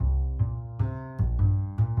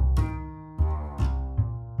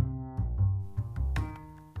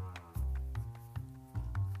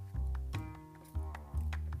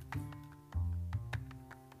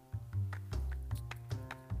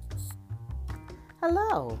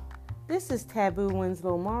Hello, this is Taboo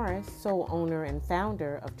Winslow Morris, sole owner and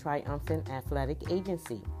founder of Triumphant Athletic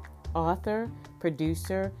Agency, author,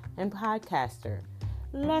 producer, and podcaster.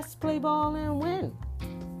 Let's play ball and win.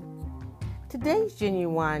 Today's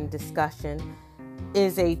genuine discussion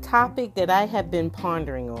is a topic that I have been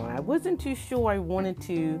pondering on. I wasn't too sure I wanted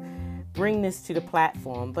to bring this to the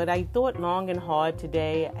platform, but I thought long and hard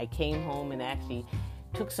today. I came home and actually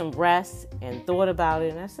took some rest and thought about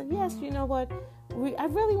it, and I said, yes, you know what? I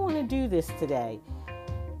really want to do this today.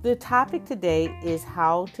 The topic today is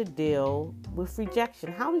how to deal with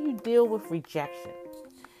rejection. How do you deal with rejection?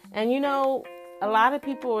 And a lot of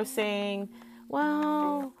people are saying,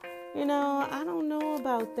 well, I don't know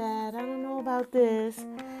about that. I don't know about this.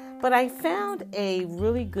 But I found a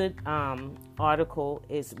really good article.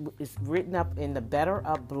 It's written up in the Better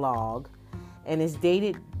Up blog, and it's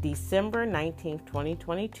dated December 19th,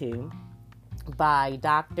 2022 by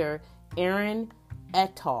Dr. Erin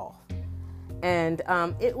et.al. And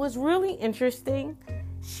it was really interesting.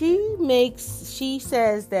 She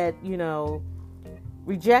says that,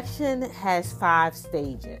 rejection has 5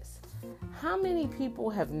 stages. How many people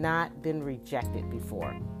have not been rejected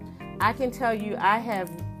before? I can tell you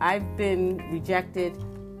I've been rejected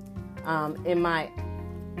when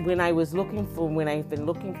I've been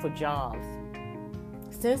looking for jobs.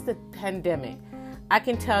 Since the pandemic, I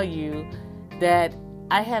can tell you that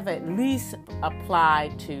I have at least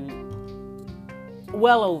applied to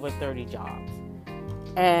well over 30 jobs.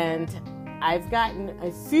 And I've gotten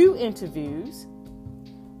a few interviews,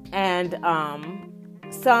 and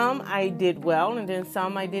some I did well, and then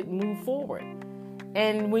some I didn't move forward.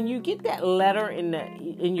 And when you get that letter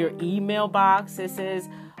in your email box that says,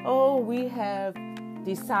 oh, we have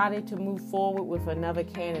decided to move forward with another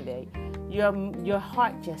candidate, your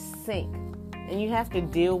heart just sinks, and you have to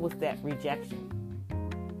deal with that rejection.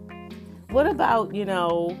 What about,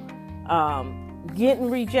 getting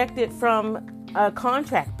rejected from a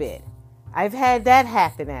contract bid? I've had that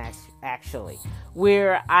happen actually,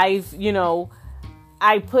 where I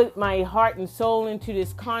put my heart and soul into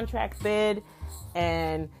this contract bid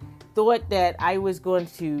and thought that I was going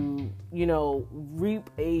to, reap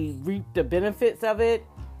the benefits of it,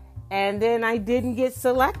 and then I didn't get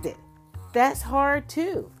selected. That's hard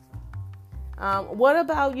too. What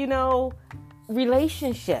about,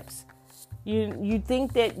 relationships? You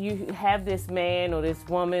think that you have this man or this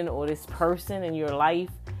woman or this person in your life,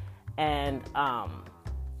 and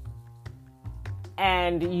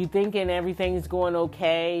you thinking everything's going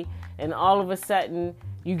okay, and all of a sudden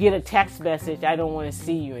you get a text message, I don't want to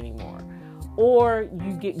see you anymore. Or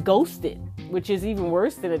you get ghosted, which is even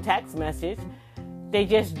worse than a text message. They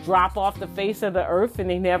just drop off the face of the earth and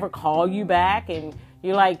they never call you back, and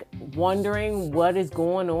you're like wondering what is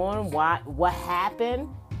going on, what happened.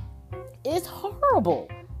 It's horrible,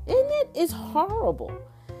 isn't it? It's horrible.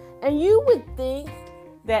 And you would think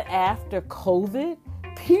that after COVID,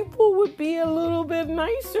 people would be a little bit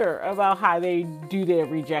nicer about how they do their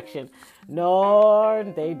rejection. No,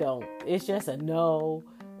 they don't. It's just a no.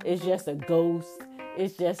 It's just a ghost.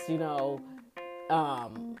 It's just, they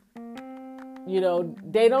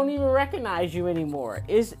don't even recognize you anymore.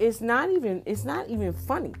 It's not even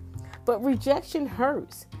funny. But rejection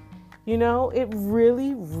hurts. It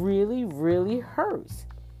really, really, really hurts.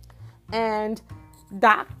 And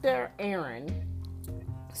Dr. Erin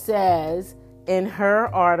says in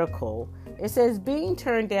her article, it says being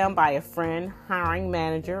turned down by a friend, hiring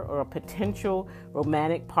manager, or a potential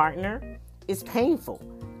romantic partner is painful.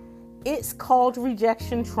 It's called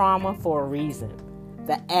rejection trauma for a reason.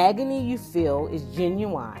 The agony you feel is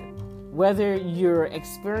genuine. Whether you're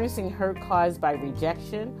experiencing hurt caused by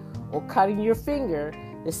rejection or cutting your finger,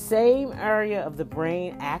 the same area of the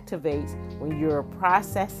brain activates when you're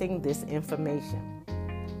processing this information.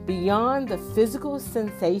 Beyond the physical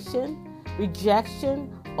sensation,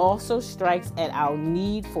 rejection also strikes at our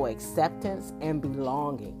need for acceptance and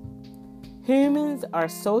belonging. Humans are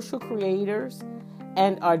social creators,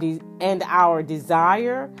 and our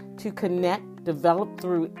desire to connect developed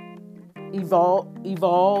through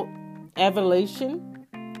evolution.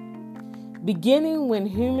 Beginning when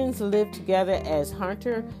humans lived together as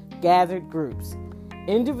hunter-gathered groups,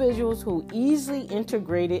 individuals who easily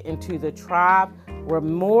integrated into the tribe were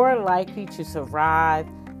more likely to survive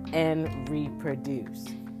and reproduce.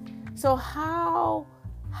 So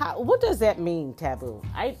what does that mean, Taboo?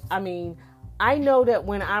 I know that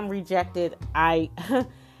when I'm rejected, I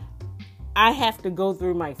have to go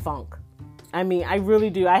through my funk. I really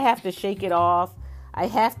do. I have to shake it off. I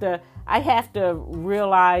have to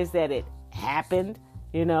realize that it happened.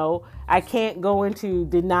 I can't go into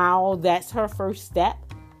denial. That's her first step.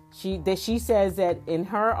 She says that in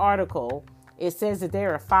her article, it says that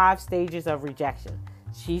there are 5 stages of rejection.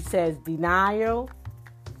 She says denial,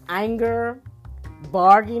 anger,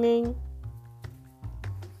 bargaining,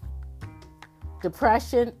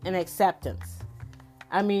 depression, and acceptance.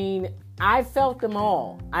 I mean, I felt them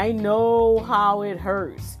all. I know how it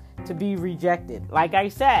hurts to be rejected. Like I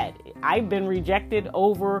said, I've been rejected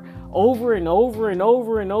over and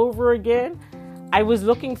over again. I was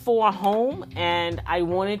looking for a home and I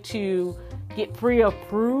wanted to get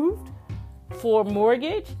pre-approved for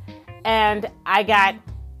mortgage, and I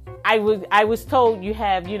was told you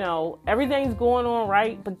have, everything's going on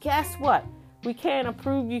right, but guess what? We can't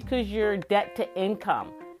approve you because your debt to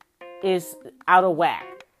income is out of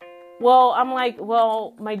whack. Well, I'm like,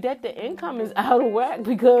 my debt to income is out of whack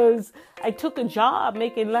because I took a job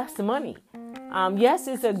making less money. Yes,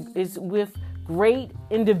 it's with great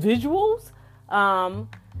individuals.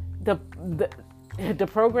 The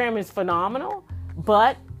program is phenomenal,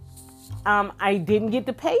 but I didn't get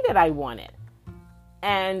the pay that I wanted.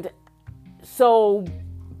 And so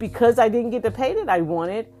because I didn't get the pay that I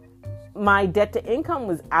wanted, my debt to income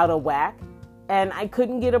was out of whack and I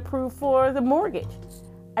couldn't get approved for the mortgage.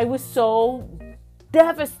 I was so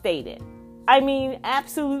devastated. I mean,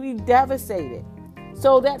 absolutely devastated.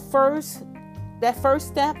 So that first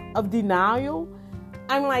step of denial,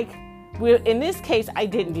 I'm like, in this case, I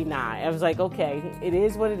didn't deny. I was like, okay, it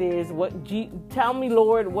is what it is. Tell me,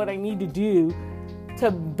 Lord, what I need to do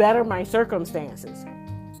to better my circumstances.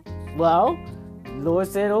 Well, Lord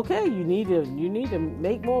said, okay, you need to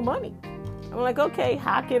make more money. I'm like, okay,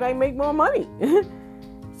 how can I make more money?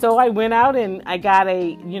 So I went out and I got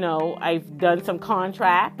I've done some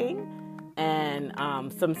contracting and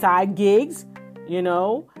some side gigs,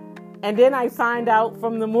 and then I find out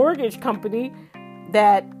from the mortgage company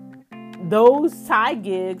that those side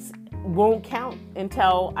gigs won't count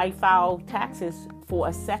until I file taxes for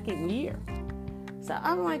a second year. So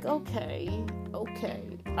I'm like, okay,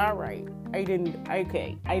 all right. I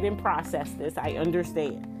didn't process this. I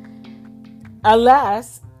understand.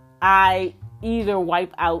 Unless I either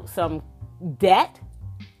wipe out some debt,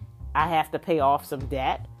 I have to pay off some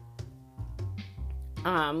debt,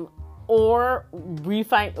 or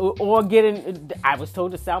refinance, or I was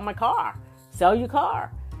told to sell my car. Sell your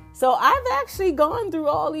car. So I've actually gone through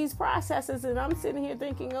all these processes, and I'm sitting here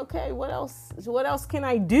thinking, okay, what else can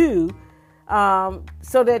I do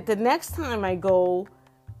so that the next time I go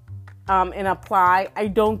and apply, I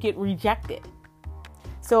don't get rejected.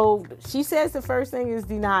 So she says the first thing is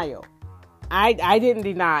denial. I didn't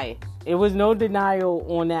deny it. It was no denial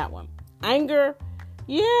on that one. Anger,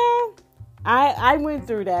 yeah, I went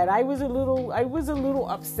through that. I was a little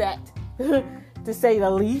upset, to say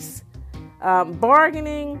the least.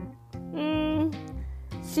 Bargaining,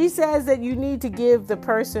 she says that you need to give the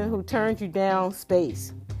person who turns you down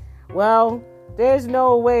space. Well, there's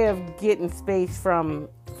no way of getting space from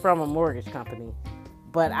a mortgage company,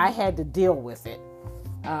 but I had to deal with it.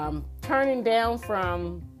 Turning down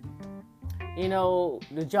from,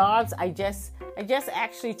 the jobs, I just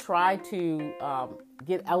actually tried to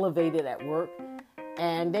get elevated at work,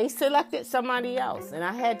 and they selected somebody else, and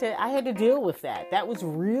I had to deal with that. That was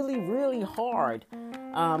really, really hard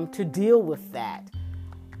to deal with that.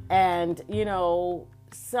 And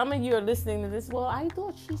some of you are listening to this. Well, I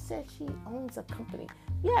thought she said she owns a company.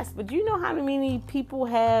 Yes, but you know how many people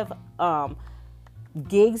have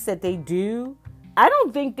gigs that they do? I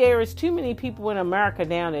don't think there is too many people in America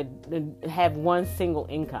now that have one single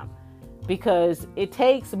income, because it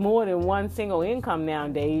takes more than one single income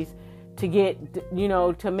nowadays to get,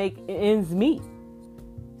 to make ends meet.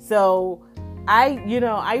 So I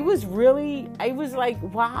was like,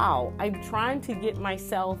 wow, I'm trying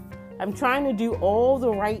to do all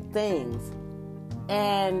the right things,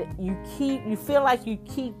 and you feel like you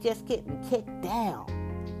keep just getting kicked down.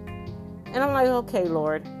 And I'm like, okay,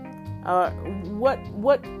 Lord, what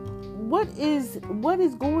is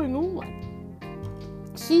going on?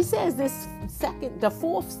 She says the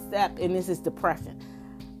fourth step in this is depression.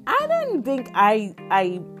 I didn't think I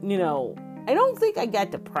don't think I got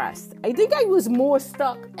depressed. I think I was more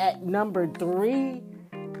stuck at number 3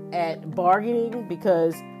 at bargaining,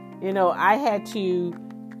 because I had to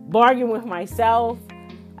bargain with myself.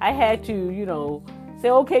 I had to, say,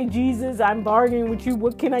 okay, Jesus, I'm bargaining with you.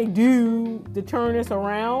 What can I do to turn this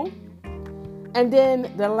around? And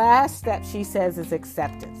then the last step, she says, is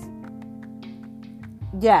acceptance.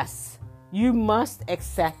 Yes, you must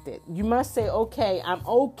accept it. You must say, okay, I'm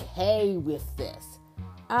okay with this.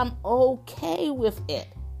 I'm okay with it.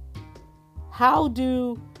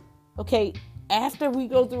 After we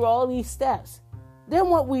go through all these steps, then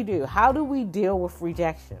what we do? How do we deal with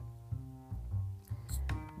rejection?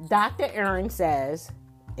 Dr. Erin says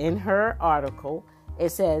in her article, it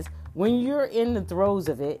says, when you're in the throes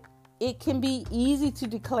of it, it can be easy to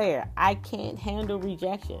declare, I can't handle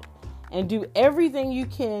rejection, and do everything you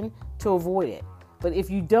can to avoid it. But if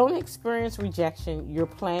you don't experience rejection, you're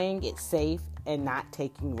playing it safe and not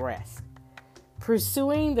taking risks.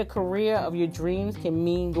 Pursuing the career of your dreams can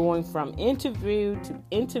mean going from interview to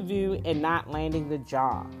interview and not landing the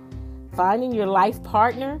job. Finding your life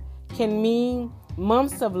partner can mean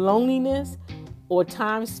months of loneliness or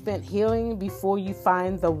time spent healing before you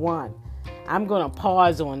find the one. I'm going to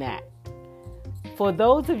pause on that. For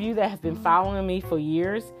those of you that have been following me for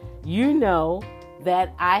years, you know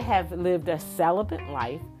that I have lived a celibate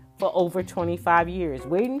life for over 25 years,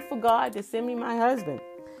 waiting for God to send me my husband.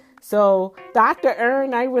 So, Dr.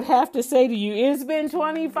 Erin, I would have to say to you, it's been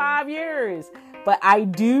 25 years. But I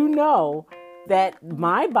do know that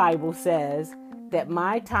my Bible says that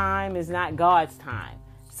my time is not God's time.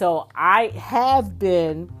 So I have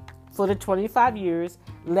been, for the 25 years,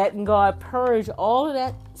 letting God purge all of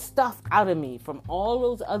that stuff out of me from all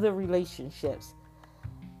those other relationships.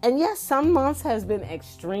 And yes, some months has been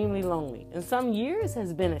extremely lonely, and some years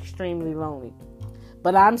has been extremely lonely.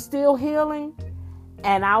 But I'm still healing,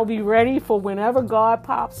 and I'll be ready for whenever God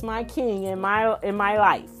pops my king in my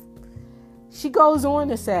life. She goes on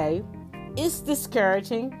to say, it's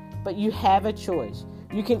discouraging, but you have a choice.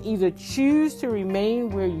 You can either choose to remain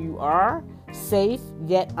where you are, safe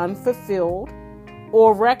yet unfulfilled,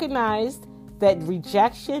 or recognize that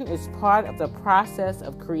rejection is part of the process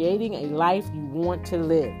of creating a life you want to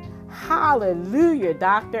live. Hallelujah,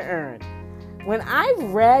 Dr. Erin. When I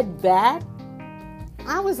read that,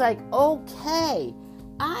 I was like, okay,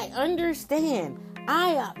 I understand.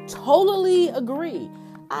 I totally agree.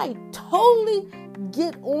 I totally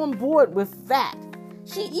get on board with that.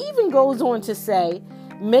 She even goes on to say,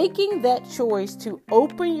 making that choice to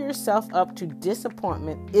open yourself up to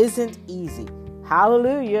disappointment isn't easy.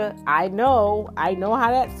 Hallelujah. I know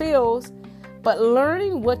how that feels. But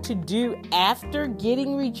learning what to do after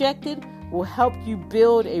getting rejected will help you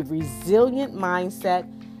build a resilient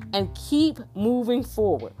mindset and keep moving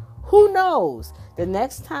forward. Who knows? The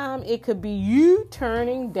next time it could be you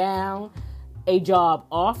turning down a job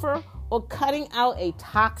offer or cutting out a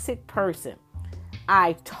toxic person.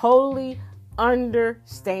 I totally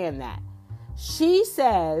understand that. She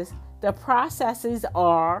says the processes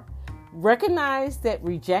are recognize that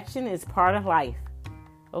rejection is part of life.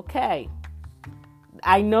 Okay.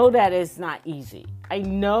 I know that it's not easy. I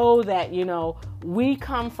know that, we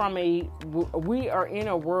are in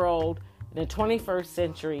a world in the 21st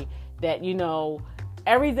century that,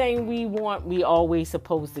 everything we want, we always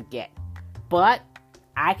supposed to get. But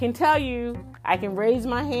I can tell you, I can raise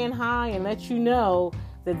my hand high and let you know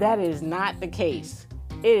that is not the case.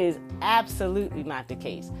 It is absolutely not the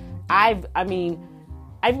case. I've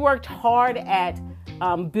worked hard at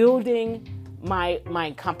building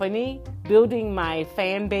my company, building my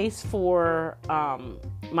fan base for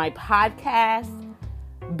my podcast,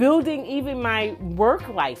 building even my work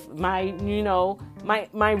life, my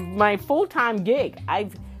full-time gig,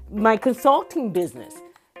 my consulting business.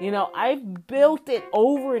 I've built it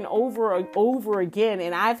over and over again,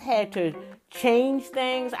 and I've had to change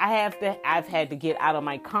things. I've had to get out of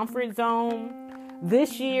my comfort zone.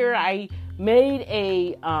 This year, I made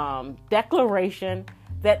a declaration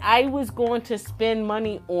that I was going to spend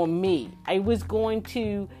money on me. I was going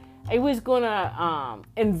to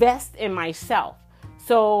invest in myself.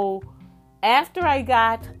 So after I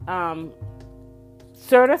got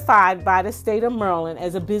certified by the state of Maryland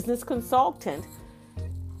as a business consultant,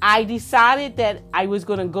 I decided that I was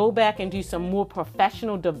going to go back and do some more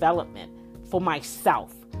professional development for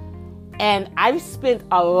myself. And I've spent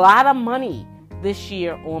a lot of money this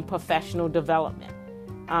year on professional development.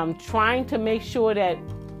 I'm trying to make sure that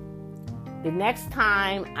the next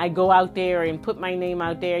time I go out there and put my name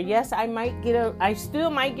out there, yes, I still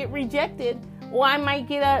might get rejected, or I might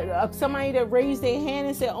get somebody that raised their hand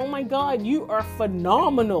and said, oh my God, you are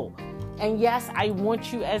phenomenal. And yes, I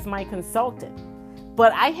want you as my consultant.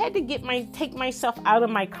 But I had to take myself out of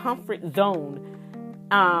my comfort zone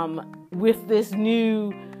with this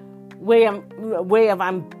new way of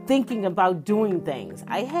I'm thinking about doing things.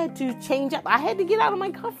 I had to change up. I had to get out of my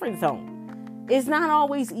comfort zone. It's not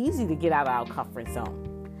always easy to get out of our comfort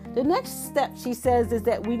zone. The next step, she says, is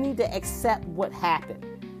that we need to accept what happened.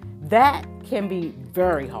 That can be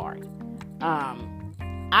very hard.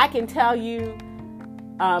 I can tell you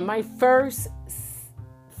my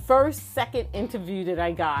second interview that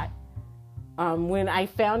I got, when I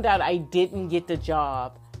found out I didn't get the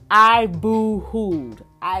job, I boo-hooed.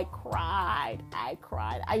 I cried. I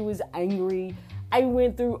was angry. I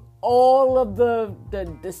went through all of the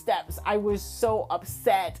steps. I was so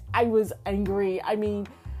upset. I was angry. I mean,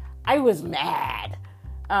 I was mad.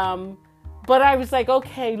 But I was like,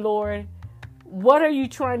 okay, Lord, what are you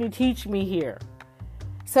trying to teach me here?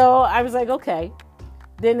 So I was like, okay.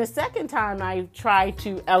 Then the second time I tried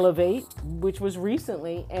to elevate, which was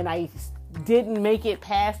recently, and I didn't make it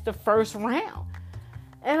past the first round.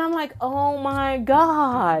 And I'm like, oh my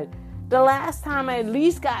God. The last time I at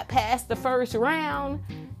least got past the first round,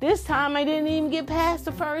 this time I didn't even get past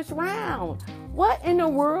the first round. What in the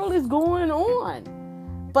world is going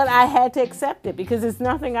on? But I had to accept it because there's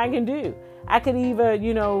nothing I can do. I could either,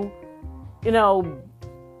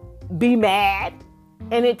 be mad,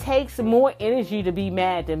 and it takes more energy to be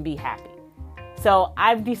mad than be happy. So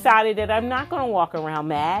I've decided that I'm not going to walk around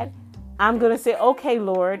mad. I'm going to say, okay,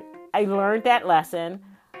 Lord, I learned that lesson.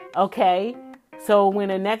 Okay, so when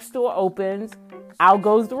the next door opens, I'll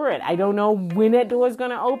go through it. I don't know when that door is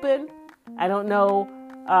going to open. I don't know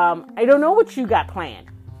what you got planned.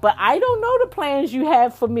 But I don't know the plans you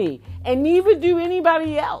have for me. And neither do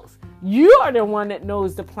anybody else. You are the one that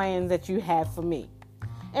knows the plans that you have for me.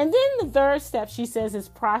 And then the third step, she says, is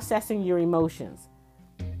processing your emotions.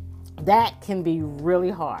 That can be really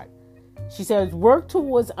hard. She says, work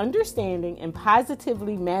towards understanding and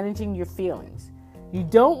positively managing your feelings. You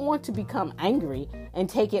don't want to become angry and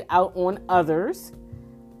take it out on others.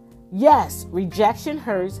 Yes, rejection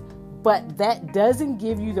hurts, but that doesn't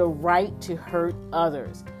give you the right to hurt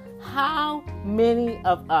others. How many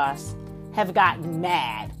of us have gotten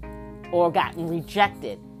mad or gotten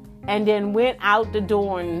rejected and then went out the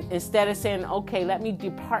door and instead of saying, okay, let me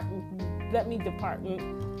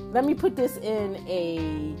put this in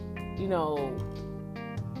a,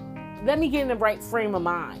 let me get in the right frame of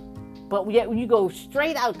mind. But yet when you go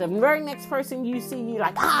straight out, the very next person you see, you're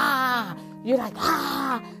like, you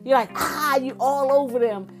all over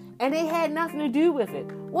them. And they had nothing to do with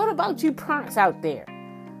it. What about you punks out there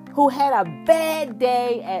who had a bad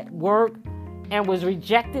day at work and was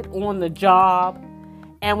rejected on the job?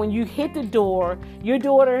 And when you hit the door, your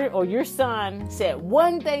daughter or your son said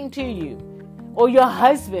one thing to you, or your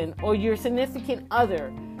husband or your significant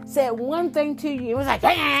other said one thing to you. It was like,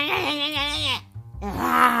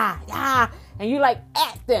 and you like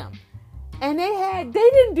at them. And they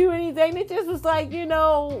didn't do anything. It just was like,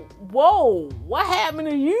 whoa, what happened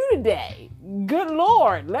to you today? Good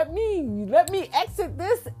Lord, let me exit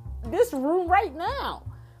this room right now.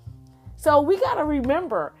 So we got to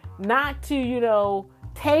remember not to,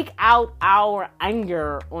 take out our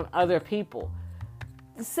anger on other people.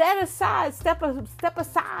 Step aside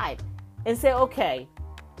and say, okay,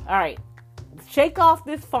 all right, shake off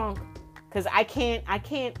this funk. Because I can't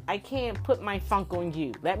put my funk on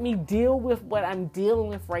you. Let me deal with what I'm dealing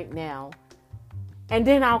with right now. And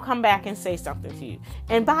then I'll come back and say something to you.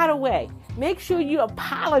 And by the way, make sure you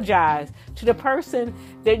apologize to the person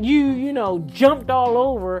that you jumped all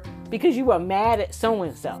over because you were mad at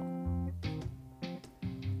so-and-so.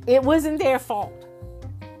 It wasn't their fault.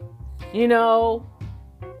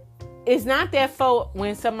 It's not their fault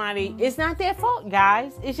it's not their fault,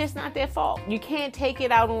 guys. It's just not their fault. You can't take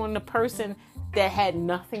it out on the person that had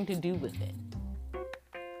nothing to do with it.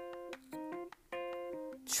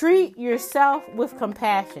 Treat yourself with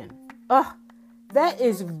compassion. That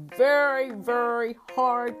is very, very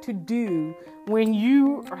hard to do when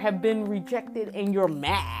you have been rejected and you're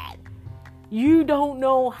mad. You don't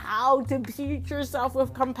know how to treat yourself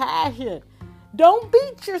with compassion. Don't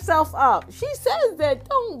beat yourself up. She says that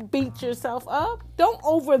don't beat yourself up. Don't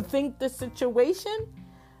overthink the situation.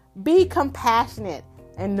 Be compassionate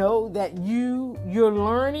and know that you're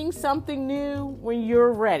learning something new when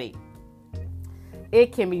you're ready.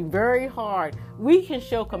 It can be very hard. We can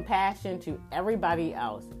show compassion to everybody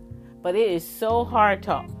else, but it is so hard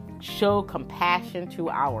to show compassion to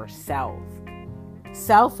ourselves.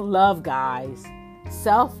 Self-love, guys.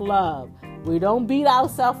 Self-love. We don't beat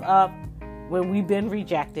ourselves up when we've been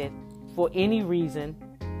rejected for any reason.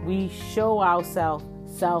 We show ourselves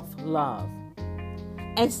self-love.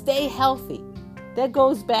 And stay healthy. That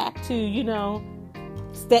goes back to,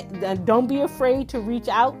 don't be afraid to reach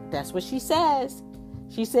out. That's what she says.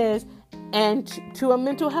 She says, and to a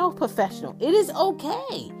mental health professional. It is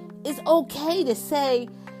okay. It's okay to say,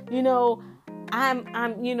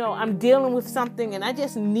 I'm dealing with something and I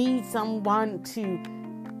just need someone to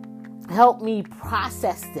help me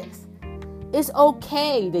process this. It's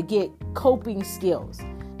okay to get coping skills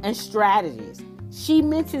and strategies. She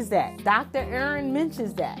mentions that. Dr. Erin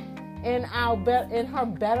mentions that in her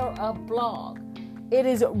Better Up blog. It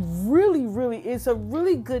is it's a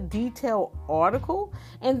really good detailed article.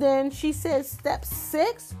 And then she says step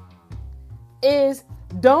 6 is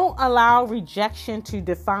don't allow rejection to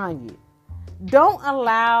define you. Don't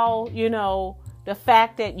allow, the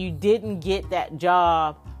fact that you didn't get that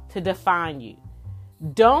job to define you.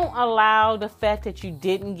 Don't allow the fact that you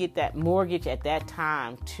didn't get that mortgage at that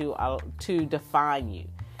time to define you.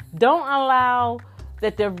 Don't allow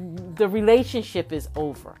that the relationship is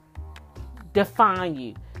over define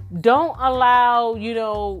you. Don't allow,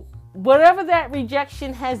 whatever that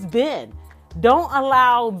rejection has been, don't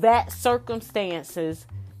allow that circumstances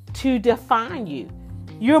to define you.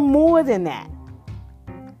 You're more than that.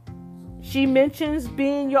 She mentions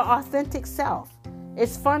being your authentic self.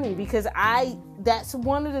 It's funny because that's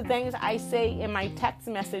one of the things I say in my text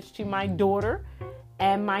message to my daughter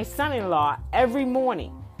and my son-in-law every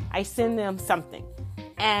morning. I send them something.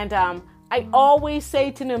 And I always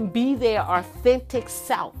say to them, be their authentic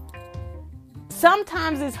self.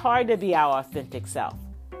 Sometimes it's hard to be our authentic self.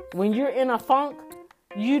 When you're in a funk,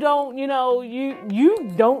 you don't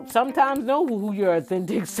sometimes know who your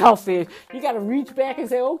authentic self is. You got to reach back and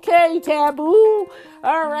say, okay, Taboo.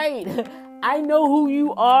 All right. I know who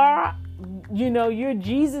you are. You're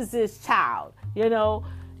Jesus's child. You're not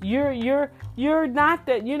you're not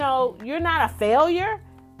a failure.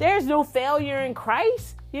 There's no failure in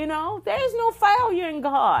Christ. There's no failure in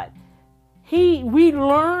God. We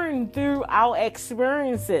learn through our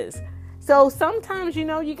experiences. So sometimes, you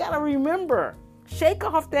got to remember, shake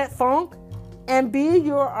off that funk and be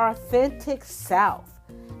your authentic self.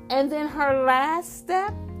 And then her last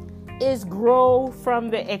step is grow from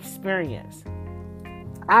the experience.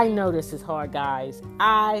 I know this is hard, guys.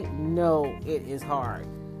 I know it is hard.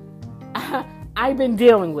 I've been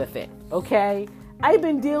dealing with it, okay? I've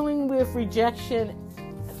been dealing with rejection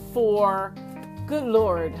for, good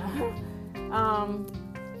Lord,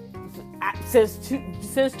 since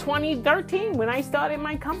 2013 when I started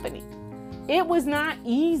my company. It was not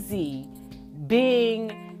easy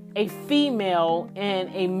being a female in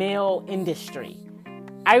a male industry.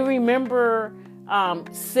 I remember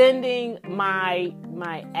sending my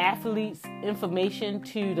athletes' information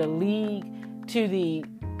to the league, to the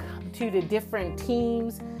different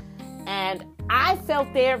teams, and I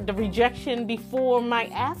felt the rejection before my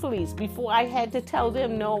athletes, before I had to tell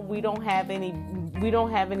them, no, we don't have any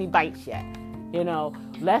bites yet.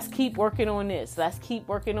 Let's keep working on this. Let's keep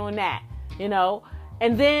working on that.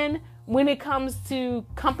 And then when it comes to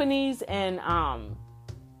companies and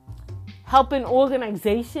helping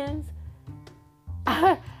organizations,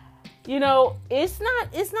 it's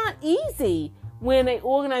not easy when an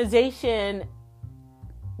organization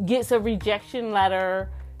gets a rejection letter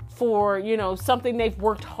for, something they've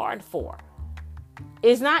worked hard for.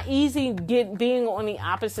 It's not easy being on the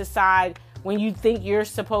opposite side when you think your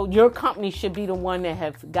company should be the one that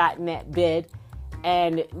have gotten that bid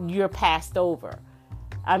and you're passed over.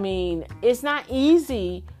 I mean, it's not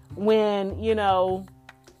easy when,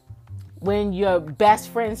 when your best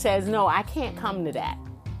friend says, no, I can't come to that.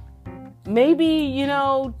 Maybe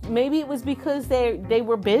it was because they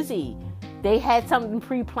were busy. They had something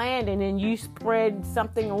pre-planned and then you spread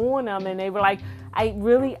something on them and they were like, I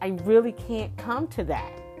really can't come to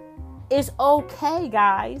that. It's okay,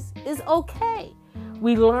 guys. It's okay.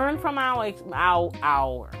 We learn from our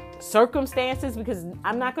circumstances, because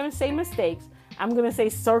I'm not going to say mistakes. I'm going to say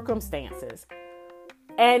circumstances.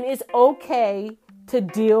 And it's okay to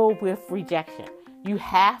deal with rejection. You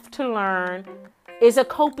have to learn. It's a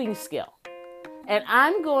coping skill. And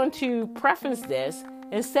I'm going to preface this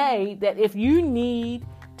and say that if you need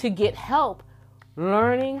to get help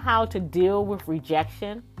learning how to deal with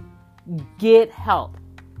rejection, get help.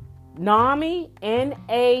 NAMI,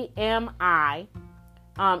 N-A-M-I,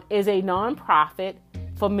 is a nonprofit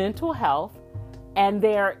for mental health, and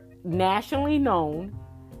they're nationally known.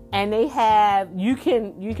 And they have, you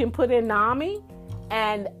can put in NAMI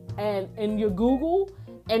and in your Google,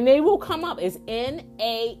 and they will come up as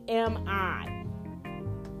N-A-M-I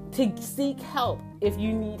to seek help if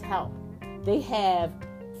you need help. They have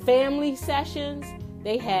family sessions,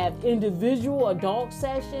 they have individual adult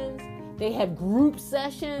sessions, they have group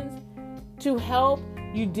sessions to help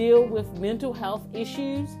you deal with mental health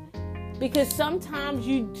issues, because sometimes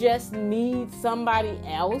you just need somebody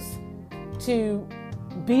else to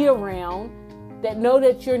be around that know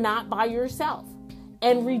that you're not by yourself.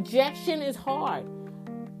 And rejection is hard.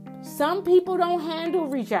 Some people don't handle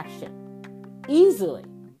rejection easily.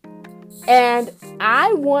 And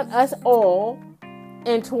I want us all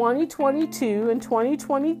in 2022 and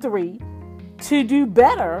 2023 to do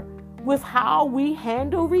better with how we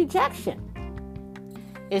handle rejection.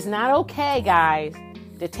 It's not okay, guys,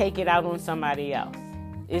 to take it out on somebody else.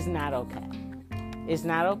 It's not okay. It's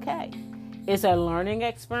not okay. It's a learning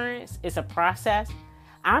experience. It's a process.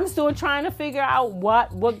 I'm still trying to figure out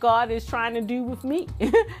what God is trying to do with me.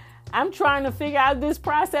 I'm trying to figure out this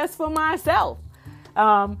process for myself.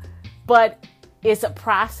 But it's a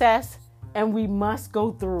process, and we must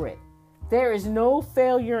go through it. There is no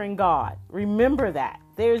failure in God. Remember that.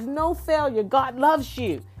 There is no failure. God loves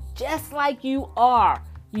you just like you are.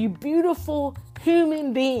 You beautiful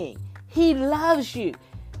human being. He loves you.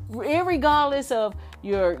 Regardless of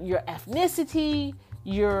your ethnicity,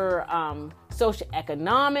 your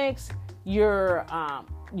socioeconomics, your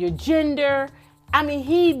gender. I mean,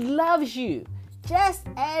 he loves you just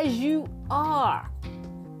as you are.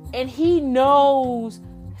 And he knows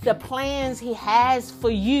the plans he has for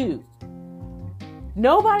you.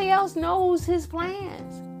 Nobody else knows his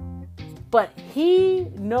plans, but he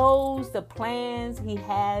knows the plans he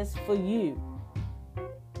has for you.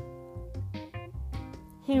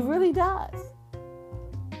 He really does.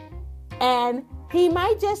 And he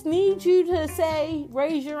might just need you to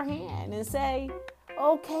raise your hand and say,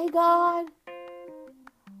 okay, God,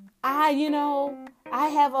 I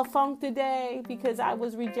have a funk today because I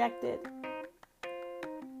was rejected.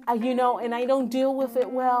 And I don't deal with it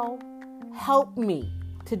well. Help me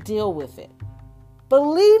to deal with it.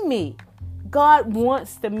 Believe me, God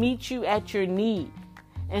wants to meet you at your need.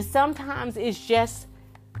 And sometimes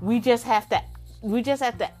we just have to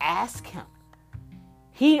ask him.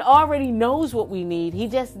 He already knows what we need. He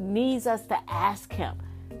just needs us to ask him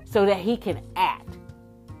so that he can act.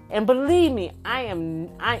 And believe me, I'm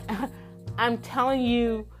telling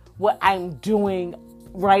you what I'm doing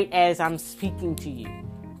right as I'm speaking to you.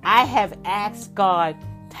 I have asked God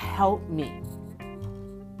to help me.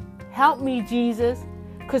 Help me, Jesus,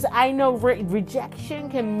 because I know rejection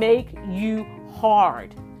can make you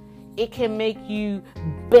hard. It can make you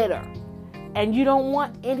bitter. And you don't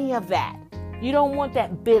want any of that. You don't want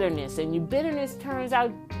that bitterness. And your bitterness turns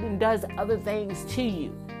out and does other things to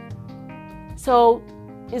you. So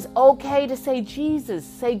it's okay to say, Jesus,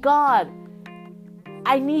 say, God,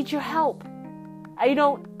 I need your help.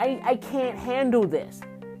 I can't handle this.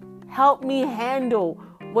 Help me handle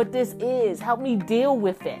what this is. Help me deal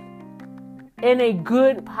with it in a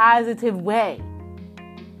good, positive way.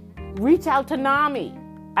 Reach out to NAMI.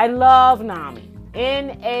 I love NAMI.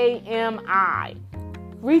 NAMI.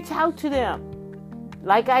 Reach out to them.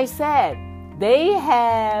 Like I said, they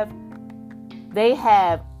have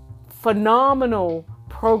phenomenal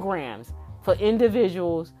programs for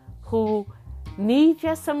individuals who need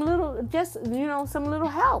just some little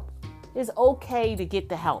help. It's okay to get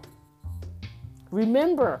the help.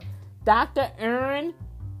 Remember, Dr. Aaron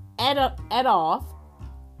Edoff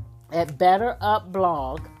at Better Up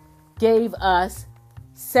Blog gave us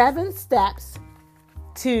 7 steps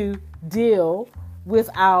to deal with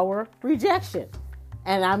our rejection.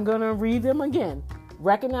 And I'm going to read them again.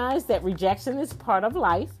 Recognize that rejection is part of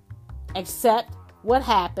life. Accept what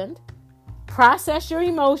happened. Process your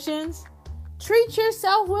emotions. Treat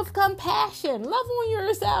yourself with compassion. Love on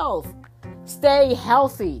yourself. Stay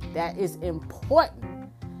healthy. That is important.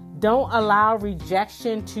 Don't allow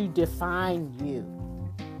rejection to define you.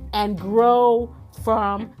 And grow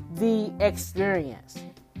from the experience.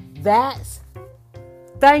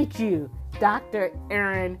 Thank you, Dr.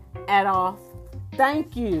 Aaron Edoff.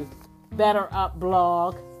 Thank you, Better Up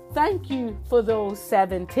Blog. Thank you for those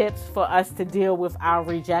 7 tips for us to deal with our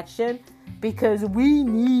rejection, because we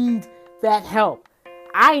need that help.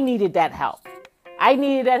 I needed that help. I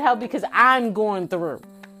needed that help because I'm going through.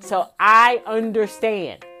 So I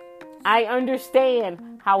understand. I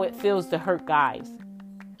understand how it feels to hurt guys.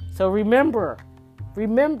 So remember,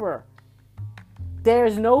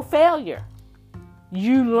 there's no failure.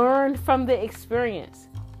 You learned from the experience.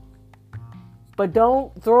 But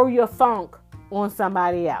don't throw your funk on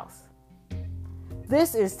somebody else.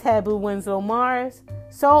 This is Taboo Winslow Morris,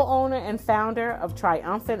 sole owner and founder of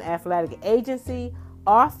Triumphant Athletic Agency,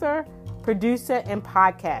 author, producer, and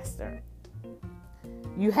podcaster.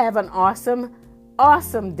 You have an awesome,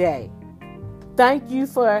 awesome day. Thank you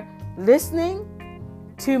for listening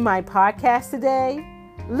to my podcast today.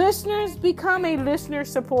 Listeners, become a listener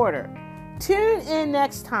supporter. Tune in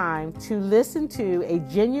next time to listen to a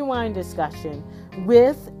genuine discussion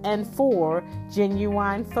with and for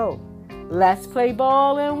genuine folk. Let's play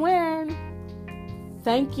ball and win.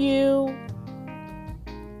 Thank you.